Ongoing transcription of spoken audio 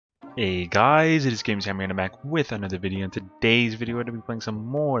Hey guys, it is Games Hammer and I'm back with another video. In today's video, we're going to be playing some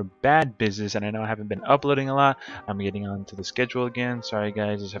more Bad Business, and I know I haven't been uploading a lot. I'm getting onto the schedule again. Sorry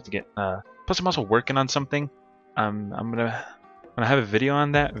guys, I just have to get plus I'm also working on something. I'm gonna have a video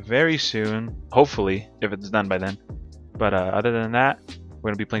on that very soon, hopefully, if it's done by then. But other than that,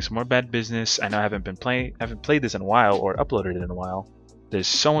 we're gonna be playing some more Bad Business. I know I haven't played this in a while or uploaded it in a while. There's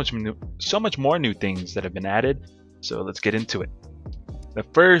so much more new things that have been added, so let's get into it. The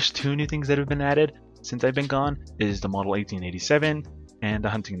first two new things that have been added since I've been gone is the Model 1887 and the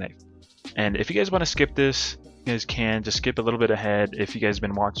hunting knife. And if you guys want to skip this, you guys can just skip a little bit ahead. If you guys have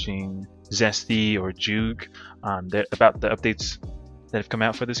been watching Zesty or Juke about the updates that have come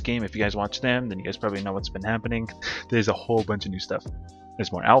out for this game, if you guys watch them, then you guys probably know what's been happening. There's a whole bunch of new stuff.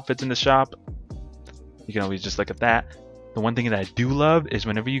 There's more outfits in the shop. You can always just look at that. The one thing that I do love is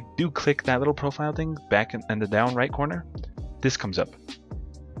whenever you do click that little profile thing back in the down right corner, this comes up.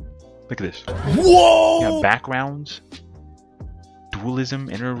 Look at this. Whoa! You got backgrounds, dualism,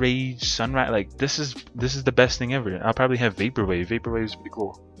 inner rage, sunrise. Like this is the best thing ever. I'll probably have vaporwave. Vaporwave is pretty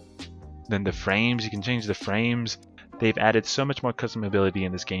cool. Then the frames, you can change the frames. They've added so much more customability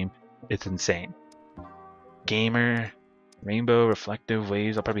in this game. It's insane. Gamer, rainbow, reflective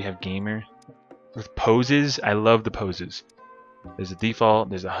waves. I'll probably have gamer. With poses, I love the poses. There's a default.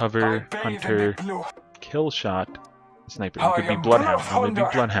 There's a hover, hunter, kill shot. Sniper. You could be Bloodhound. I'm going to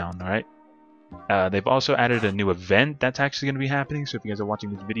be Bloodhound, alright? They've also added a new event that's actually going to be happening, so if you guys are watching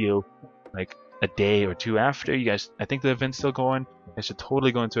this video like a day or two after, you guys, I think the event's still going. I should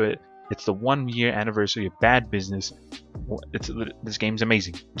totally go into it. It's the 1 year anniversary of Bad Business. This game's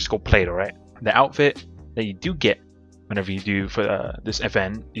amazing. Just go play it, alright? The outfit that you do get whenever you do for this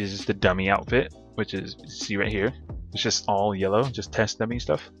event is the dummy outfit, which is, you see right here, it's just all yellow, just test dummy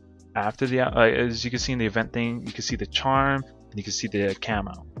stuff. After the as you can see in the event thing, you can see the charm and you can see the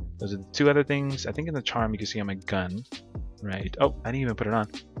camo. Those are the two other things. I think in the charm you can see on my gun, right? Oh, I didn't even put it on.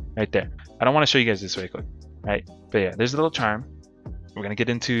 Right there. I don't want to show you guys this very quick, right? But yeah, there's a little charm. We're gonna get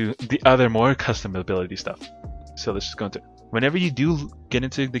into the other more custom ability stuff. So let's just go into it. Whenever you do get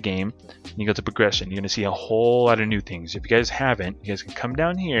into the game, and you go to progression, you're gonna see a whole lot of new things. If you guys haven't, you guys can come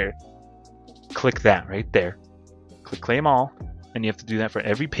down here, click that right there, click claim all. And you have to do that for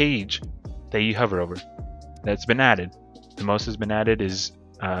every page that you hover over. That's been added. The most has been added is,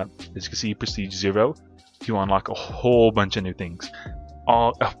 as you can see, Prestige 0. You unlock a whole bunch of new things.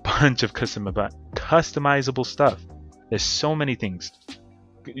 A bunch of customizable stuff. There's so many things.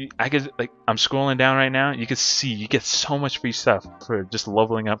 I'm scrolling down right now. You can see you get so much free stuff for just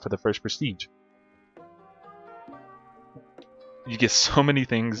leveling up for the first Prestige. You get so many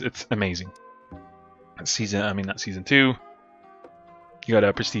things. It's amazing. Not season 2. You got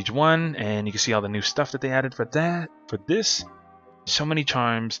a Prestige 1, and you can see all the new stuff that they added for that. For this, so many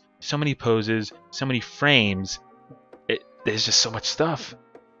charms, so many poses, so many frames. There's just so much stuff.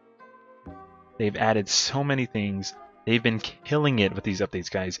 They've added so many things. They've been killing it with these updates,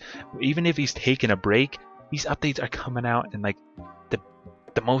 guys. Even if he's taking a break, these updates are coming out and like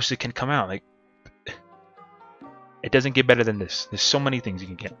the most it can come out. Like it doesn't get better than this. There's so many things you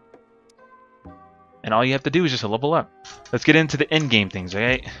can get. And all you have to do is just level up. Let's get into the end game things,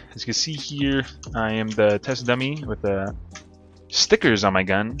 alright? As you can see here, I am the test dummy with the stickers on my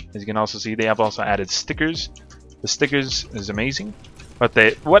gun. As you can also see, they have also added stickers. The stickers is amazing. But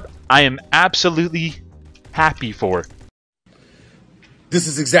what I am absolutely happy for. This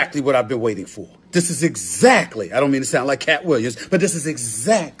is exactly what I've been waiting for. This is exactly, I don't mean to sound like Cat Williams, but this is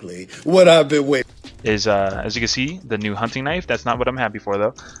exactly what I've been waiting for. Is as you can see, the new hunting knife. That's not what I'm happy for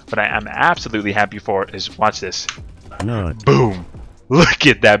though. What I am absolutely happy for is, watch this. No. Boom! Look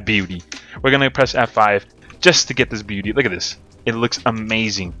at that beauty. We're gonna press F5 just to get this beauty. Look at this. It looks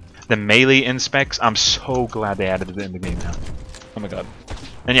amazing. The melee inspects, I'm so glad they added it in the game now. Oh my god.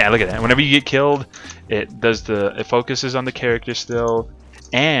 And yeah, look at that. Whenever you get killed, it focuses on the character still,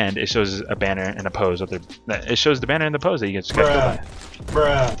 and it shows a banner and a pose. It shows the banner and the pose that you get killed by.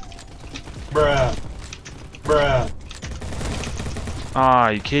 Bruh. Ah,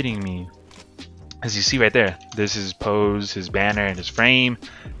 you kidding me? As you see right there, this is his pose, his banner, and his frame.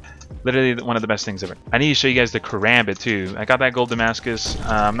 Literally one of the best things ever. I need to show you guys the Karambit too. I got that gold Damascus.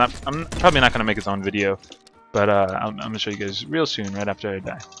 I'm probably not gonna make its own video, but I'm gonna show you guys real soon, right after I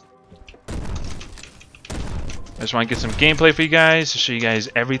die. I just want to get some gameplay for you guys to show you guys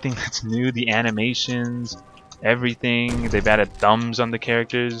everything that's new, the animations, everything. They've added thumbs on the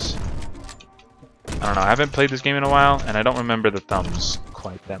characters. I don't know, I haven't played this game in a while, and I don't remember the thumbs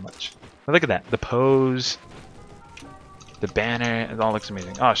quite that much. But look at that, the pose, the banner, it all looks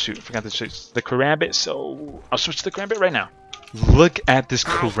amazing. Oh shoot, I forgot to switch the Karambit, so I'll switch to the Karambit right now. Look at this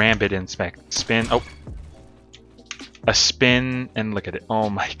karambit inspect. Spin. Oh. A spin and look at it. Oh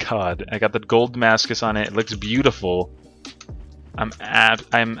my god. I got the gold Damascus on it. It looks beautiful. I'm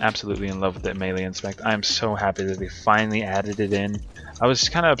absolutely in love with the melee inspect. I'm so happy that they finally added it in. I was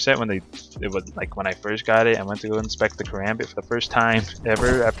kind of upset when it was like when I first got it. I went to go inspect the karambit for the first time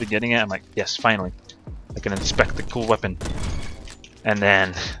ever after getting it. I'm like, yes, finally, I can inspect the cool weapon. And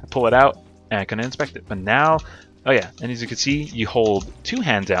then I pull it out and I couldn't inspect it. But now, oh yeah, and as you can see, you hold two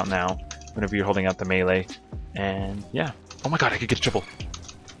hands out now whenever you're holding out the melee. And yeah, oh my god, I could get a triple.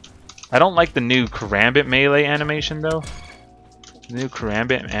 I don't like the new karambit melee animation though. The new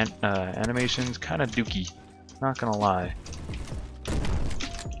karambit animation's kind of dookie, not gonna lie.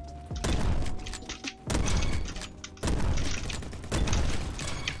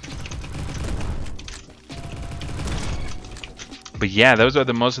 But yeah, those are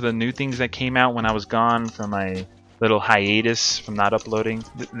most of the new things that came out when I was gone from my little hiatus from not uploading.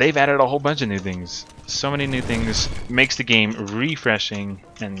 They've added a whole bunch of new things. So many new things. Makes the game refreshing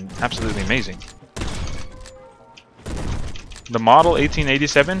and absolutely amazing. The model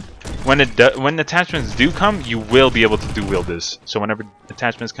 1887, when attachments do come, you will be able to dual wield this. So whenever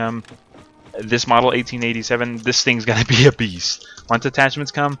attachments come, this model 1887, this thing's gonna be a beast. Once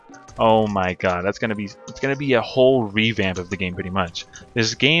attachments come, oh my god, it's gonna be a whole revamp of the game pretty much.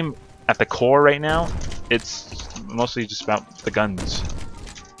 This game at the core right now, it's mostly just about the guns.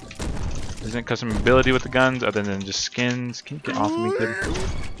 There isn't customability with the guns other than just skins. Can you get off of me, kid?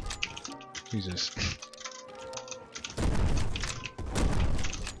 Jesus.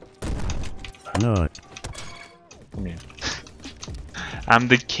 No. Come here. I'm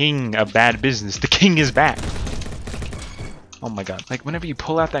the king of bad business. The king is back. Oh my god. Like whenever you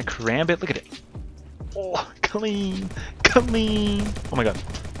pull out that karambit, look at it. Oh, clean. Clean. Oh my god.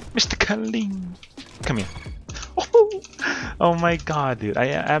 Mr. Clean. Come here. Oh my god, dude. I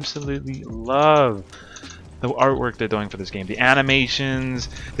absolutely love the artwork they're doing for this game. The animations,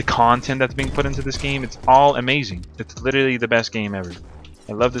 the content that's being put into this game, it's all amazing. It's literally the best game ever.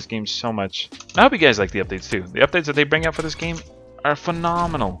 I love this game so much. I hope you guys like the updates too. The updates that they bring out for this game are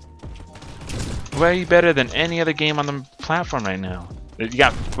phenomenal. Way better than any other game on the platform right now. You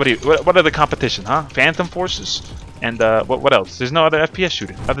got what are the competition, huh? Phantom Forces and what else? There's no other FPS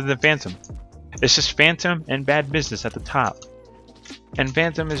shooter other than Phantom. It's just Phantom and Bad Business at the top. And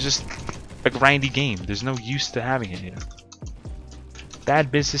Phantom is just a grindy game. There's no use to having it here. Bad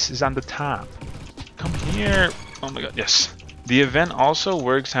Business is on the top. Come here. Oh my god, yes. The event also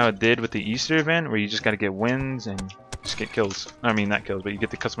works how it did with the Easter event, where you just gotta get wins and just get kills. I mean, not kills, but you get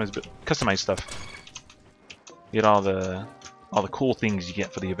the customized stuff. You get all the cool things you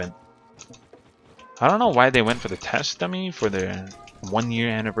get for the event. I don't know why they went for the test dummy for their 1-year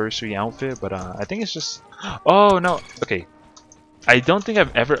anniversary outfit, but I think it's just... Oh, no. Okay. I don't think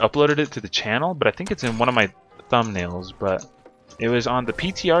I've ever uploaded it to the channel, but I think it's in one of my thumbnails, but it was on the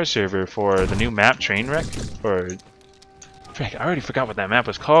PTR server for the new map Trainwreck, or... Frick, I already forgot what that map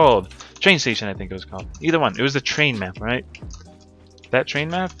was called. Train Station, I think it was called. Either one. It was the train map, right? That train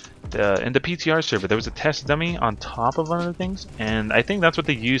map, in the PTR server, there was a test dummy on top of one of the things, and I think that's what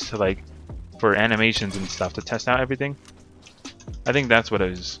they used to, like, for animations and stuff, to test out everything. I think that's what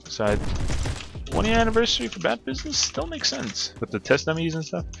it is. So 1-year anniversary for Bad Business still makes sense with the test dummies and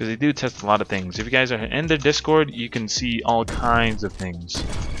stuff, because they do test a lot of things. If you guys are in their Discord, you can see all kinds of things.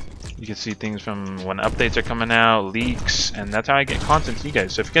 You can see things from when updates are coming out, leaks, and that's how I get content to you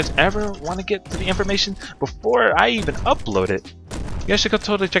guys. So if you guys ever want to get to the information before I even upload it, you guys should go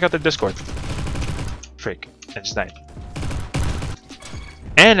totally check out the Discord. Frick, I just died.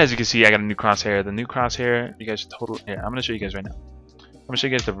 And as you can see, I got a new crosshair. The new crosshair, you guys should totally... Here, I'm going to show you guys right now. I'm going to show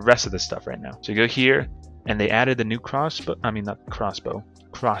you guys the rest of this stuff right now. So you go here, and they added the new crossbow. I mean, not crossbow.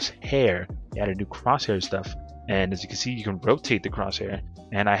 Crosshair. They added new crosshair stuff. And as you can see, you can rotate the crosshair.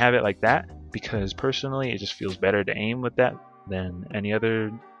 And I have it like that because personally, it just feels better to aim with that than any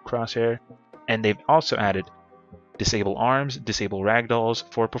other crosshair. And they've also added disable arms, disable ragdolls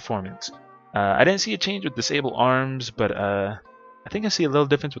for performance. I didn't see a change with disable arms, but I think I see a little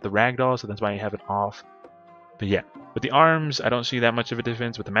difference with the ragdoll, so that's why I have it off. But yeah, with the arms, I don't see that much of a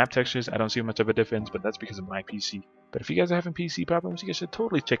difference. With the map textures, I don't see much of a difference, but that's because of my PC. But if you guys are having PC problems, you guys should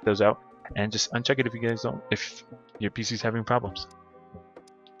totally check those out and just uncheck it if you guys don't, if your PC's having problems.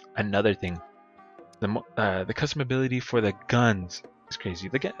 Another thing, the customability for the guns is crazy.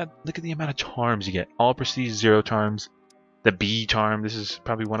 Look at the amount of charms you get. All prestige 0 charms. The B charm, this is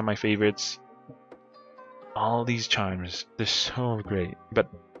probably one of my favorites. All these charms, they're so great. But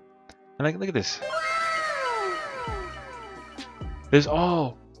and like, look at this. There's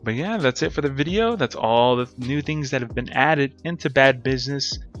But yeah, that's it for the video. That's all the new things that have been added into Bad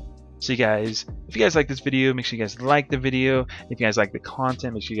Business. So you guys, if you guys like this video, make sure you guys like the video. If you guys like the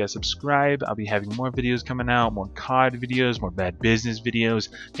content, make sure you guys subscribe. I'll be having more videos coming out, more COD videos, more Bad Business videos,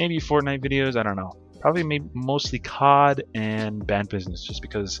 maybe Fortnite videos, I don't know. Probably maybe mostly COD and Bad Business, just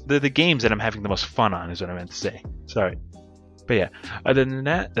because they're the games that I'm having the most fun on, is what I meant to say. Sorry. But yeah, other than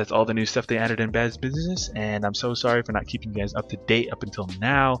that, that's all the new stuff they added in Bad Business, and I'm so sorry for not keeping you guys up to date up until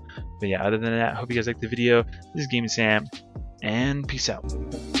now. But yeah, other than that, I hope you guys liked the video. This is Gaming Sam, and peace out.